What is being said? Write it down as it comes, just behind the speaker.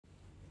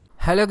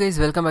Hello guys,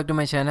 welcome back to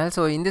my channel.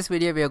 So in this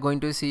video we are going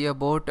to see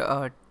about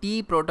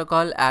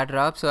TeaProtocol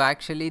Airdrop. So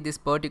actually this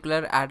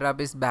particular airdrop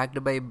is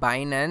backed by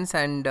Binance,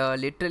 and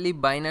literally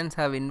Binance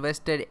have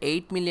invested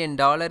 $8 million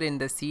in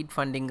the seed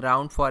funding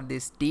round for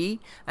this T.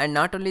 And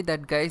not only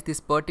that guys,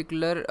 this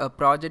particular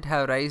project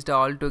have raised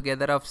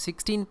altogether of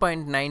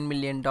 $16.9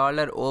 million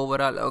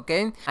overall.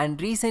 Okay,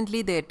 and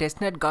recently their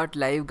testnet got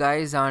live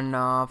guys on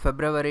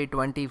February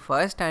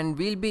 21st, and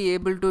we'll be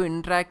able to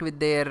interact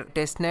with their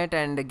testnet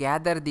and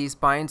gather these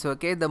points.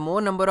 Okay, the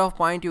more number of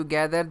points you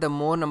gather, the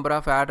more number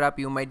of airdrop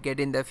you might get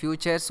in the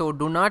future. So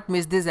do not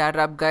miss this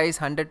airdrop guys,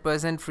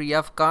 100% free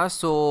of cost.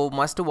 So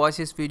must watch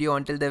this video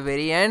until the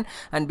very end.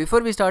 And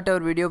before we start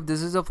our video, if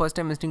this is the first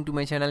time listening to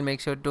my channel,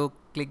 make sure to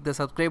click the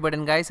subscribe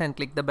button guys and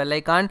click the bell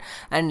icon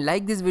and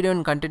like this video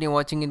and continue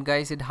watching it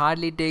guys. It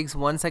hardly takes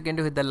 1 second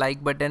to hit the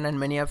like button, and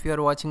many of you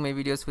are watching my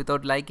videos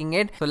without liking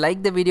it. So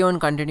like the video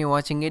and continue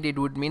watching it. It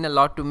would mean a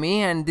lot to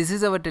me. And this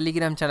is our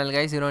Telegram channel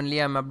guys. Here only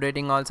I'm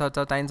updating all sorts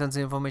of time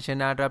sensitive information,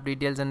 airdrop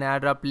details and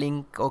airdrop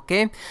link.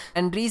 Okay,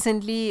 and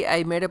recently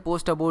I made a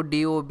post about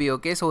DOB.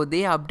 Okay, so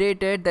they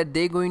updated that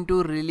they're going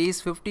to release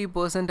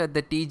 50% at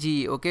the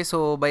TG. Okay,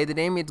 so by the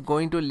name it's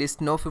going to list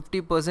no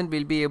 50%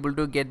 will be able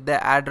to get the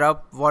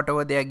airdrop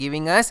whatever they are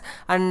giving us,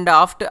 and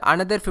after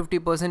another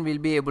 50% will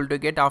be able to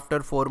get after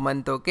 4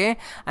 months. Okay,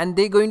 and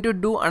they're going to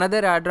do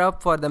another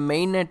airdrop for the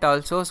mainnet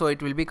also, so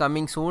it will be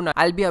coming soon.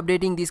 I'll be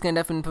updating this kind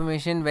of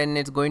information when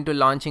it's going to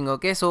launching.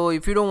 Okay, so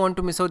if you don't want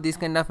to miss out this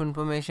kind of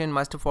information,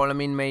 must follow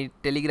me in my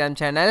Telegram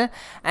channel.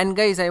 And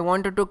guys, I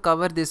wanted to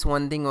cover this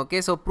one thing.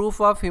 Okay, so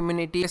proof of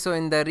humanity. So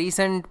in the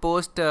recent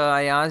post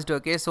I asked,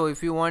 okay, so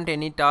if you want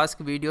any task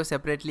video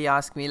separately,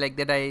 ask me, like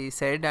that I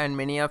said, and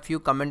many of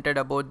you commented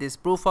about this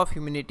proof of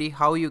humanity,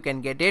 how you can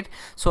get it.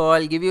 So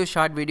I'll give you a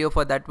short video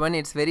for that one.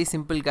 It's very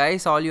simple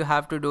guys. All you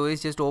have to do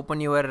is just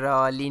open your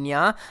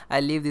Linea.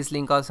 I'll leave this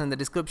link also in the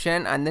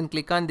description, and then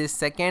click on this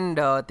second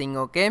thing.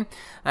 Okay,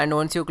 and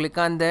once you click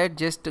on that,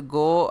 just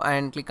go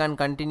and click on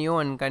continue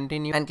and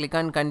continue and click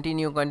on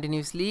continue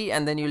continuously,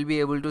 and then you'll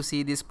be able to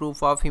see this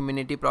proof of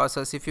humanity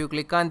process. If you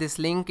click on this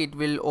link, it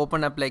will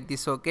open up like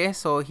this. Okay,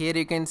 so here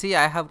you can see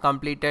I have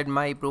completed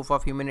my proof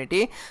of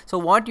humanity. So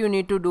what you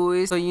need to do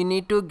is, so you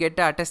need to get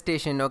a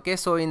attestation. Okay,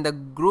 so in the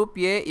group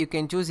A you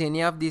can choose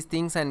any of these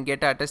things and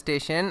get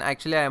attestation.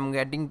 Actually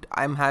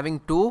I'm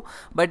having two,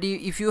 but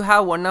if you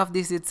have one of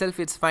these itself,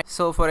 it's fine.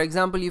 So for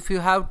example, if you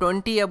have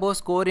 20 above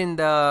score in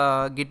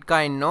the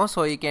Gitcoin, no,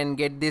 so you can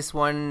get this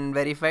one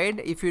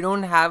verified. If you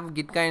don't have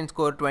Gitcoin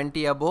score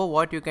 20 above,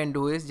 what you can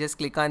do is just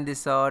click on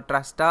this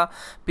Trusta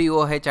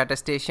POH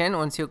attestation.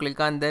 Once you click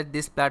on that,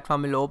 this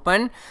platform will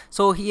open.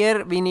 So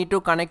here we need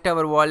to connect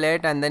our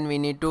wallet, and then we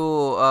need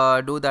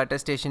to do the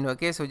attestation.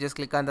 Okay, so just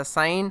click on the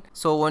sign.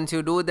 So once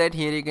you do that,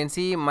 here you can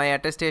see my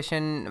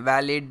attestation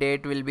valid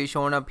date will be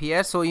shown up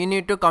here. So you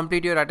need to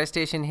complete your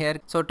attestation here.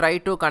 So try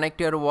to connect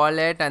your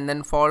wallet and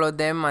then follow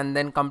them and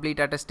then complete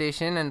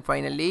attestation, and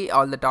finally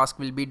all the task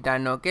will be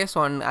done. Okay,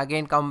 so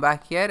again come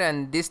back here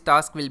and this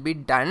task will be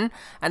done.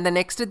 And the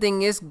next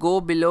thing is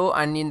go below,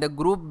 and in the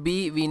group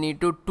B we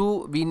need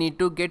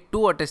to get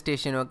two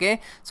attestation.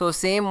 Okay, so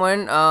same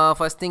one,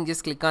 first thing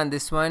just click on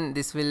this one.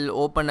 This will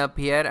open up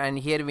here, and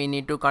here we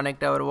need to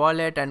connect our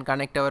wallet and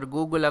connect our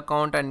Google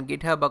account and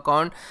GitHub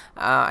account.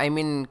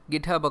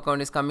 GitHub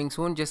account is coming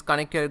soon. Just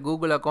connect your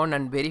Google account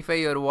and verify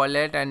your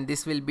wallet, and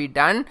this will be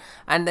done.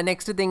 And the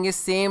next thing is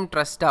same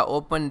Trusta,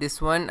 open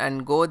this one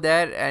and go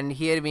there, and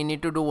here we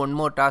need to do one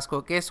more task.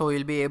 Okay, so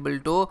you'll be able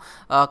to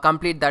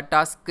complete that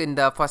task in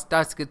the first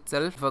task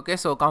itself. Okay,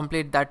 so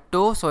complete that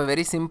too. So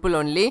very simple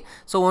only.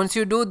 So once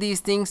you do these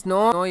things,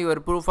 your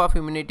proof of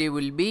humanity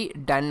will be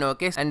done.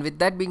 Okay, and with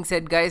that being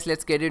said guys,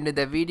 let's get into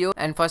the video.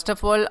 And first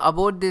of all,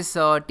 about this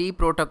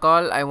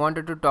TeaProtocol, I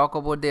wanted to talk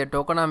about their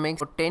tokenomics.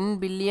 So 10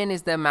 billion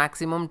is the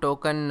maximum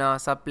token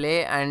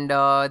supply, and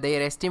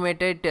their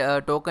estimated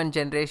token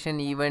generation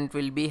event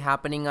will be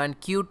happening on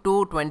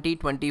Q2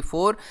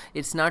 2024.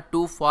 It's not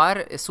too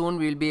far. Soon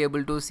we'll be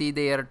able to see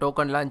their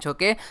token launch.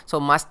 Okay, so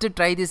must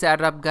try this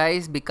airdrop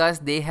guys, because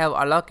they have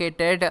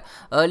allocated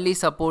early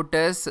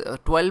supporters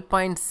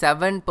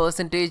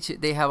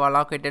 12.7% they have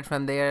allocated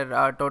from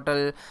their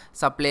total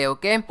supply.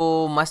 Okay,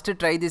 so must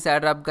try this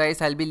airdrop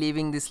guys. I'll be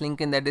leaving this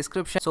link in the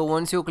description. So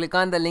once you click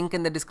on the link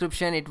in the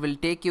description, it will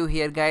take you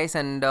here guys,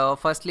 and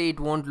firstly it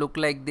won't look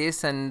like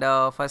this, and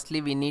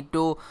firstly we need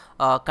to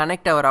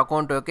connect our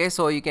account. Okay,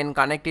 so you can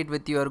connect it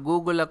with your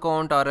Google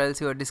account or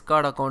else your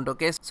Discord account.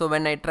 Okay, so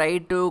when I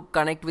tried to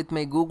connect with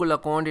my Google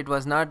account, it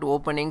was not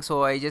opening,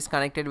 so I just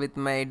connected with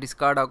my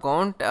Discord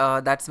account.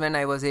 That's when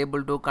I was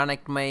able to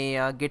connect my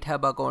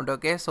GitHub account.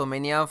 Okay, so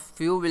many of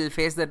you will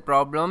face that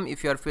problem.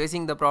 If you are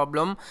facing the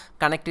problem,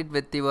 connect it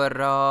with your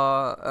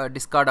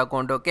Discord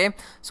account. Okay,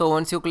 so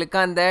once you click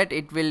on that,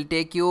 it will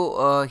take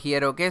you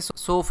here. Okay,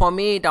 so for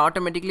me it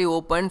automatically automatically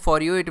open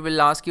for you. It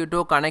will ask you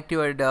to connect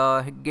your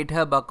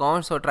GitHub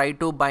account, so try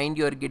to bind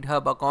your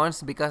GitHub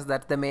accounts because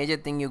that's the major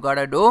thing you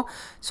gotta do.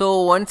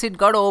 So once it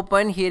got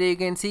open, here you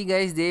can see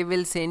guys, they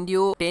will send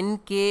you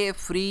 10k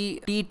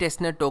free T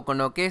testnet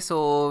token. Okay,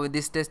 so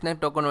this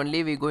testnet token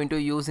only we're going to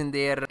use in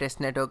their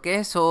testnet.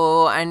 Okay,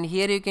 so and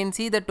here you can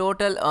see the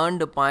total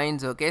earned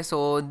points. Okay,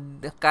 so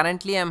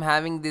currently I'm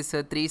having this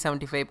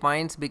 375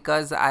 points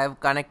because I have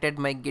connected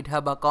my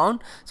GitHub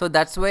account, so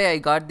that's why I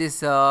got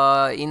this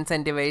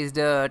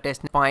incentivized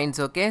test points.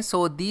 Okay,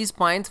 so these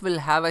points will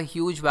have a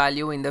huge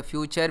value in the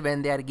future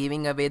when they are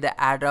giving away the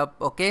airdrop.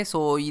 Okay,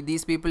 so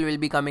these people will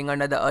be coming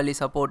under the early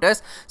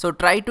supporters, so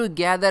try to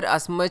gather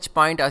as much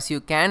point as you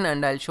can,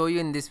 and I'll show you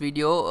in this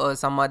video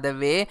some other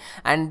way.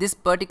 And this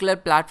particular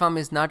platform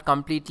is not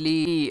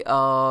completely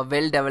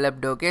well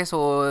developed. Okay,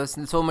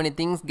 so many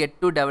things get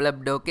to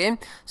developed. Okay,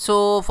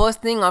 so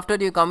first thing, after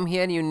you come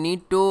here, you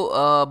need to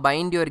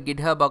bind your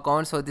GitHub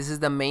account. So this is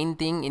the main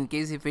thing. In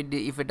case if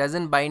it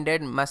doesn't bind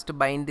it, must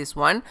bind this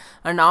one.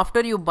 And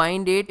after you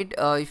bind it,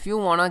 if you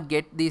wanna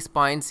get these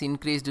points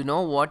increased, you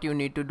know what you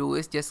need to do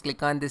is just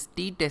click on this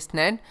T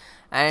testnet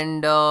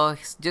and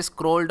just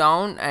scroll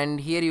down,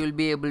 and here you will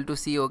be able to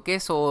see. Okay,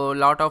 so a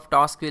lot of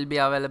tasks will be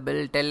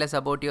available. Tell us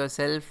about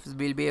yourself,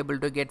 we'll be able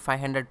to get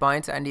 500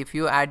 points, and if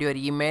you add your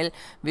email,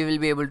 we will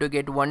be able to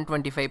get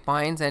 125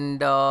 points, and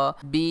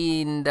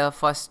be in the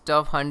first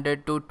of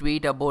 100 to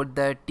tweet about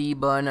the T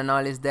burn and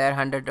all is there.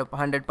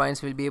 100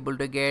 points will be able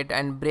to get,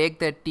 and break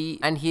the T.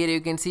 And here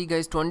you can see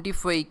guys,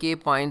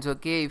 25k points.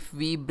 Okay, if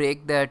we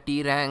break the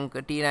T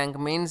rank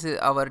means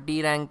our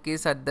T rank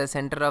is at the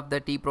center of the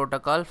T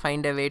protocol.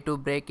 Find a way to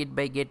break it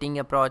by getting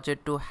a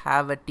project to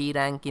have a T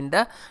rank in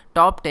the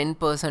top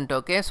 10%.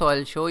 Okay, so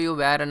I'll show you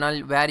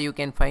where you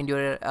can find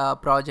your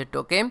project.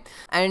 Okay,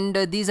 and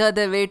these are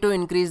the way to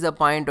increase the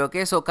point.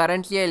 Okay, so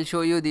currently I'll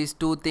show you these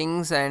two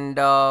things and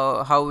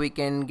how we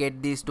can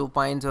get these 2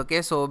 points.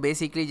 Okay, so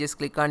basically just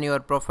click on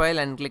your profile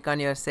and click on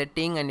your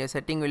setting, and your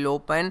setting will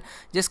open.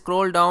 Just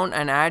scroll down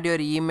and add your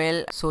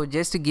email. So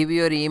just give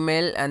your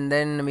email, and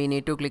then we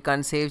need to click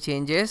on save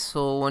changes.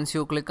 So once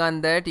you click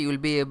on that, you will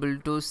be able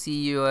to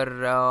see your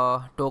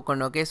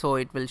token. Okay, so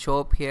it will show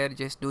up here.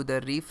 Just do the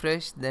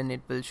refresh, then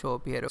it will show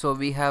up here. So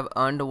we have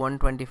earned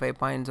 125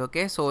 points.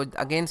 Okay, so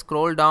again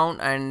scroll down,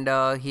 and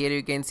here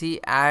you can see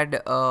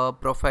add a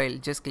profile.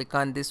 Just click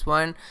on this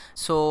one.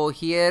 So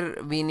here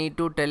we need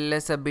to tell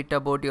us a bit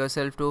about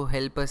yourself to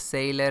help us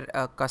sailor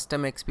a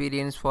custom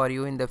experience for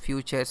you in the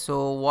future.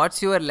 So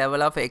what's your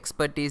level of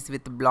expertise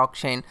with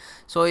blockchain?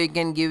 So you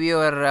can give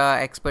your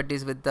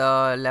expertise with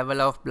the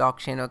level of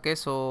blockchain. Okay,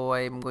 so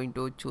I'm going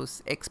to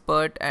choose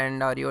expert.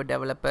 And are you a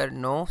developer?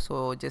 No.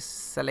 So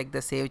just select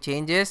the save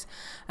changes,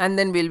 and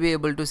then we'll be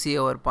able to see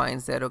our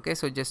points there. Okay,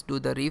 so just do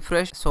the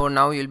refresh. So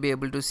now you'll be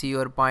able to see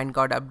your point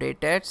got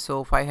updated.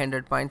 So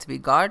 500 points we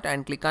got,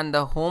 and click on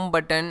the home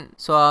button.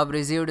 So I've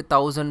received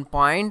 1000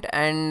 point,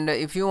 and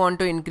if you want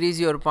to increase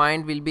your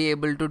point, we'll be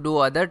able to do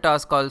other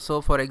tasks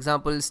also. For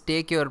example,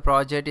 stake your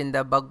project in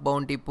the bug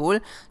bounty pool.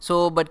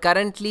 So but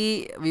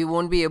currently we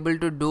won't be able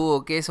to do.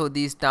 Okay, so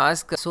these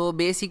tasks. So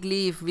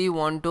basically if we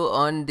want to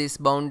earn this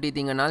bounty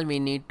thing and all, we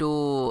need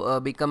to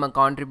become a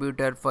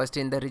contributor first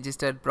in the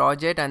registered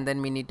project, and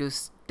then we need to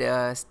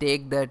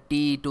stake the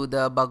T to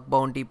the bug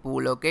bounty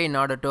pool. Okay, in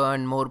order to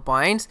earn more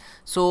points.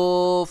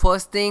 So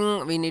first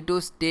thing we need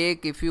to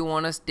stake. If you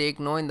want to stake,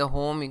 no, in the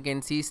home you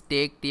can see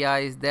stake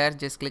TI is there.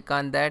 Just click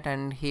on that,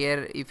 and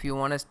here if you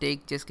want to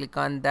stake, just click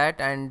on that.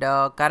 And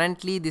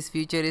currently this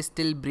feature is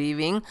still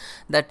brewing,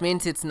 that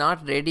means it's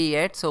not ready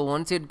yet. So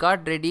once it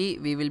got ready,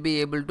 we will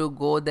be able to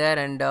go there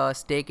and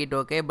stake it.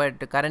 Okay,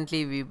 but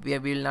currently we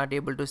will not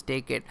able to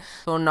stake it.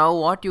 So now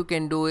what you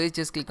can do is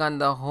just click on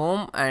the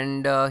home,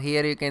 and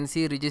here you can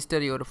see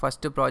register your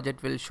first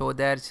project will show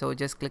there. So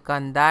just click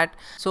on that.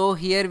 So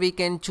here we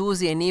can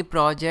choose any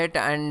project,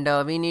 and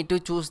we need to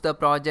choose the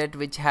project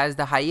which has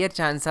the higher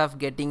chance of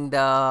getting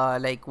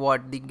the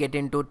get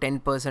into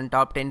 10%,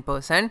 top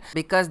 10%,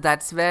 because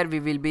that's where we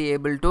will be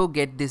able to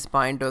get this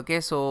point.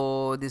 Okay,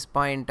 so this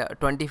point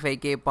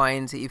 25k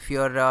points. If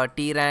your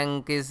T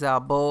rank is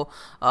above,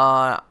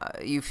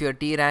 if your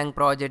T rank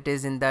project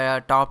is in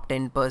the top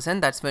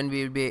 10%, that's when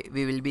we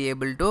will be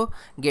able to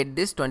get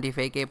this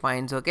 25k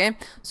points. Okay,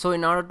 so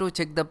in order to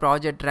check the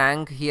project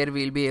rank, here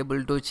we'll be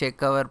able to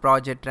check our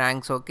project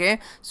ranks. Okay,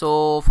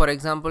 so for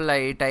example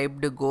I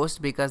typed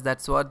ghost because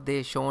that's what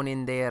they shown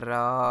in their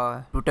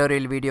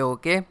tutorial video.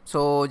 Okay,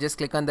 so just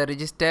click on the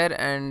register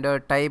and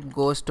type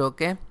ghost.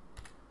 Okay,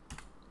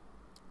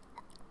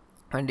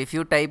 and if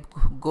you type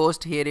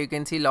ghost, here you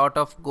can see lot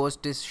of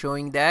ghost is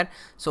showing there.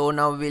 So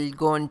now we'll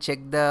go and check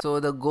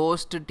the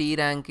ghost T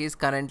rank is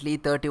currently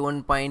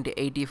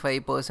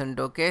 31.85%.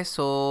 okay,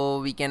 so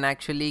we can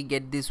actually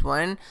get this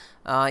one.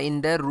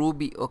 in the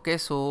Ruby. Okay,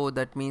 so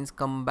that means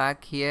come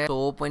back here,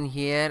 so open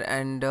here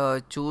and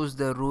choose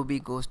the Ruby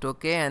ghost.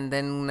 Okay, and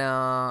then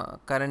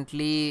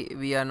currently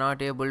we are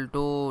not able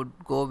to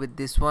go with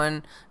this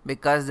one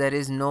because there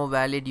is no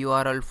valid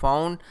URL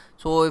found.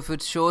 So if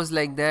it shows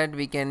like that,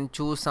 we can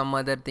choose some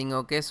other thing.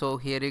 Okay, so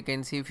here you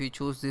can see if you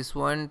choose this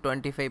one,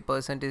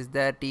 25% is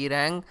there T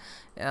rank.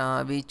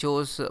 We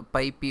chose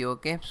Pipey.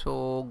 Okay,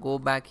 so go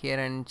back here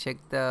and check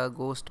the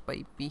ghost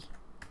Pipey.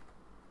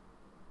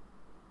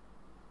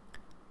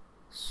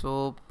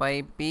 So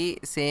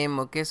Pipey same.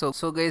 Okay, so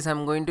guys,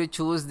 I'm going to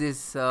choose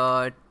this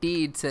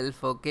T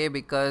itself. Okay,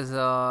 because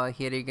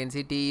here you can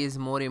see T is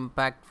more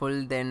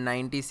impactful than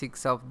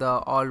 96 of the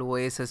all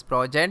OSS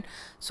project,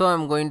 so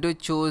I'm going to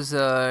choose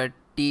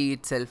T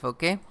itself.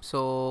 Okay,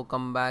 so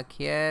come back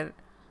here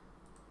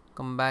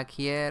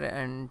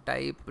and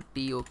type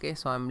T. Okay,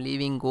 so I'm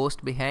leaving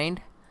ghost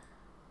behind,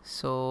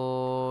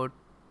 so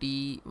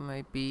T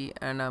might be,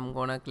 and I'm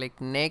gonna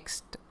click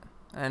next.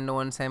 And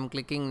once I'm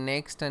clicking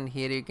next, and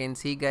here you can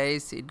see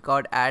guys, it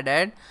got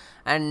added,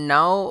 and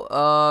now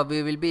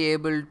we will be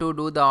able to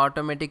do the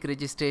automatic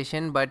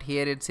registration, but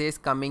here it says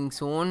coming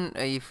soon.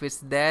 If it's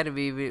there,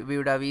 we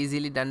would have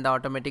easily done the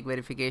automatic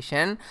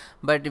verification,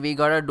 but we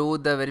gotta do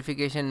the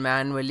verification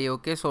manually.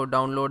 Okay, so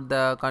download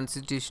the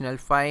constitutional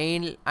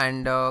file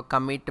and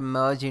commit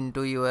merge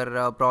into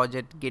your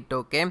project Git.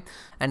 Okay,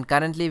 and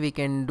currently we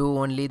can do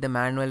only the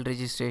manual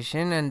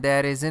registration, and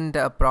there isn't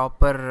a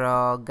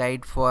proper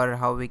guide for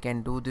how we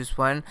can do this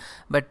one,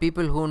 but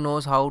people who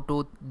knows how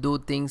to do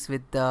things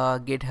with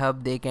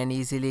GitHub, they can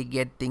easily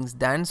get things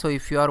done. So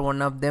if you are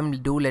one of them,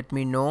 do let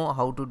me know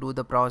how to do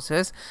the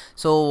process.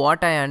 So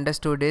what I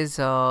understood is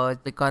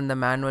click on the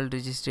manual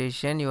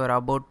registration. You are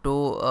about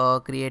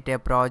to create a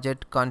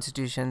project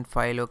constitution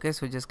file. Okay,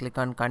 so just click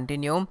on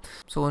continue.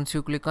 So once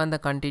you click on the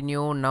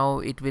continue, now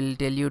it will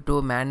tell you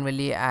to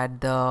manually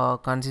add the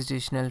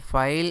constitutional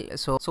file.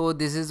 So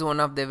this is one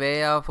of the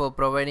way of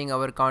providing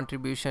our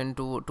contribution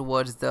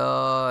towards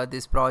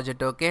this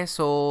project. Okay,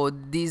 so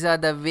these are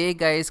the way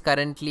guys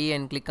currently,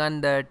 and click on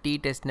the T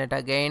testnet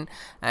again,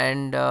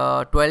 and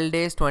 12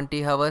 days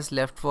 20 hours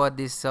left for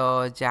this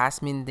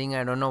Jasmine thing.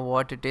 I don't know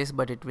what it is,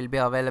 but it will be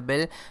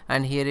available.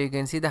 And here you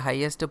can see the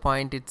highest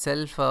point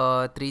itself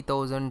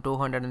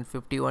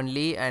 3250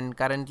 only, and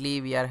currently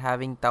we are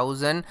having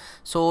 1000.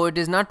 so it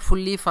is not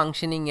fully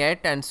functioning yet,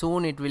 and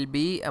soon it will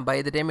be.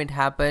 By the time it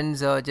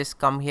happens, just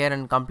come here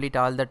and complete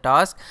all the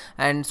tasks,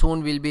 and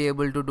soon we'll be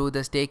able to do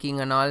the staking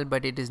and all,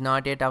 but it is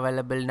not yet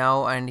available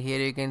now. And here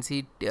you can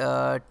see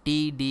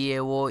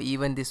TDAO,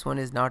 even this one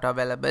is not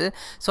available.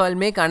 So I'll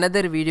make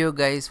another video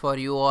guys for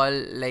you all,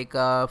 like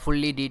a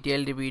fully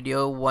detailed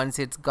video. Once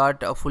it's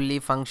got fully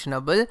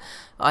functionable,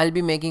 I'll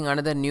be making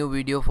another new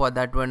video for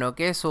that one.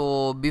 Okay,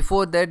 so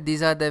before that,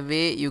 these are the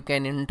way you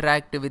can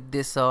interact with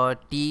this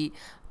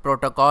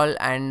Protocol,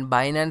 and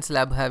Binance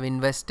Lab have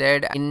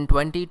invested in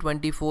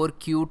 2024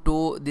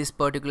 Q2. This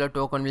particular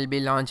token will be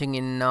launching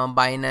in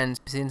Binance,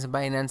 since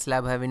Binance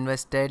Lab have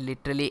invested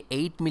literally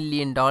 $8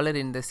 million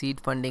in the seed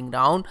funding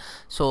round.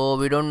 So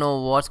we don't know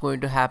what's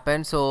going to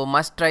happen, so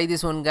must try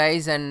this one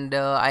guys, and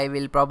I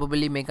will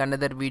probably make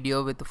another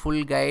video with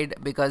full guide,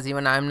 because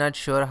even I'm not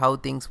sure how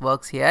things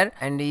works here.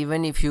 And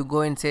even if you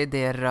go inside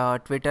their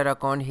Twitter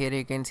account, here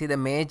you can see the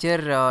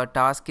major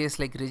task is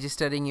like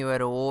registering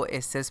your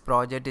OSS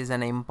project is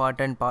an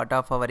important part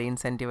of our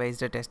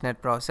incentivized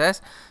testnet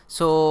process.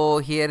 So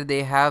here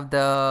they have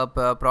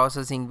the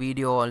processing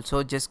video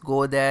also. Just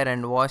go there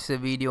and watch the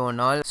video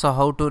and all. So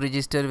how to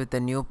register with a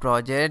new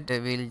project,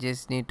 we'll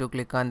just need to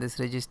click on this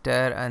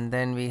register, and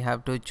then we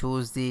have to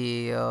choose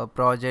the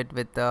project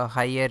with a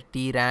higher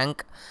T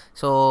rank.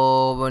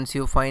 So once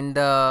you find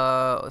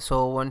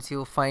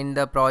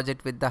the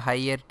project with the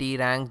higher T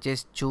rank,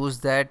 just choose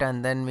that,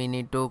 and then we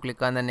need to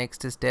click on the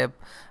next step,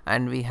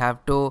 and we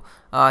have to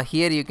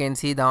here you can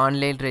see the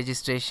online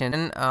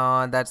registration.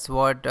 That's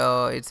what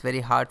it's very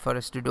hard for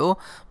us to do,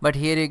 but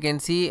here you can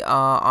see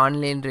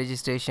online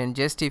registration.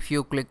 Just if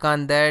you click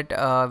on that,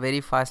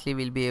 very fastly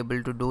we'll be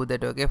able to do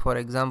that. Okay, for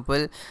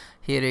example,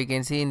 here you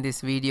can see in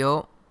this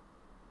video,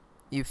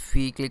 if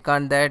we click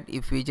on that,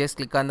 if we just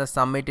click on the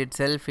submit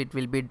itself, it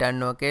will be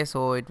done. Okay,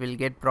 so it will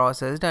get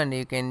processed, and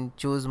you can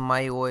choose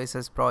my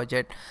OSS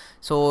project.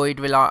 So it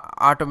will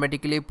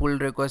automatically pull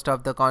request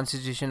of the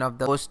constitution of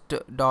the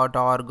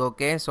host.org.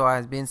 Okay, so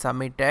has been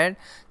submitted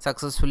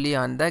successfully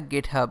on the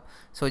GitHub.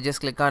 So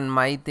just click on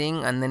my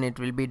thing, and then it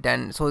will be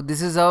done. So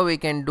this is how we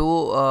can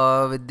do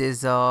with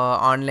this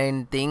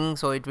online thing.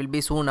 So it will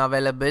be soon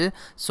available.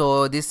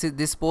 So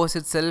this post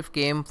itself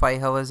came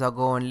 5 hours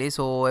ago only,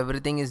 so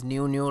everything is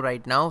new right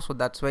right now, so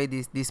that's why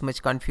this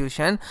much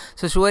confusion.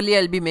 So surely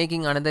I'll be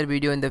making another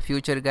video in the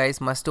future,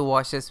 guys. Must to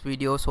watch this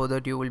video so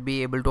that you will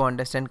be able to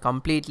understand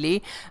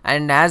completely.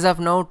 And as of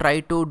now, try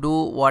to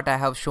do what I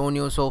have shown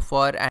you so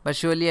far, but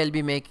surely I'll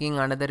be making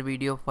another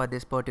video for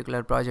this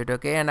particular project.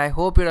 Okay, and I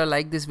hope you all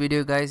like this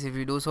video, guys. If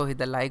you do so, hit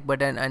the like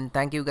button, and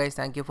thank you guys,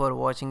 thank you for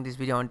watching this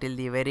video until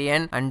the very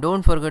end. And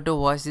don't forget to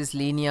watch this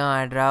linear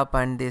airdrop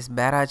and this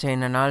Bara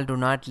chain and all. Do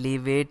not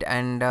leave it.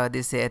 And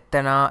this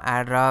Ethana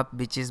airdrop,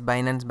 which is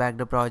Binance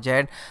backed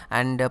project,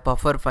 and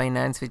Puffer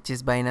Finance, which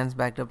is Binance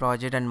backed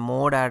project, and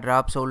Mode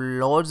airdrop. So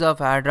loads of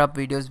airdrop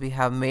videos we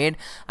have made,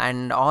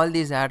 and all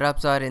these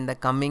airdrops are in the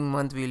coming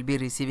month. We will be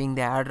receiving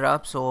the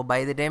airdrop, so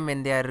by the time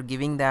when they are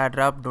giving the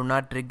airdrop, do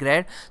not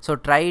regret. So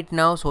try it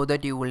now so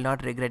that you will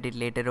not regret it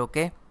later.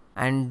 Okay,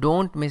 and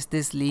don't miss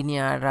this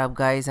linear airdrop,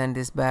 guys, and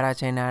this Bara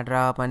chain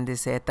airdrop, and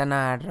this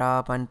Ethana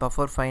airdrop, and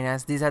Puffer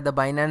Finance. These are the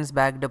Binance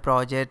backed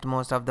project,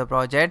 most of the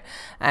project.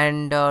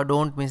 And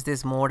don't miss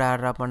this Mode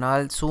airdrop and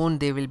all. Soon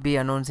they will be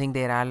announcing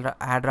their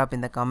airdrop in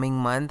the coming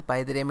month.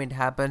 By the time it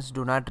happens,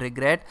 do not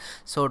regret.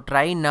 So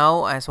try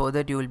now so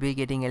that you will be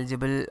getting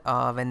eligible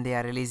when they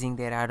are releasing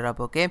their airdrop.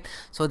 Okay,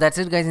 so that's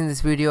it, guys, in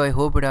this video. I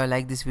hope you have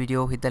liked this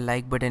video. Hit the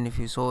like button if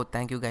you so.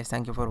 Thank you, guys,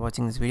 thank you for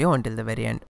watching this video until the very end.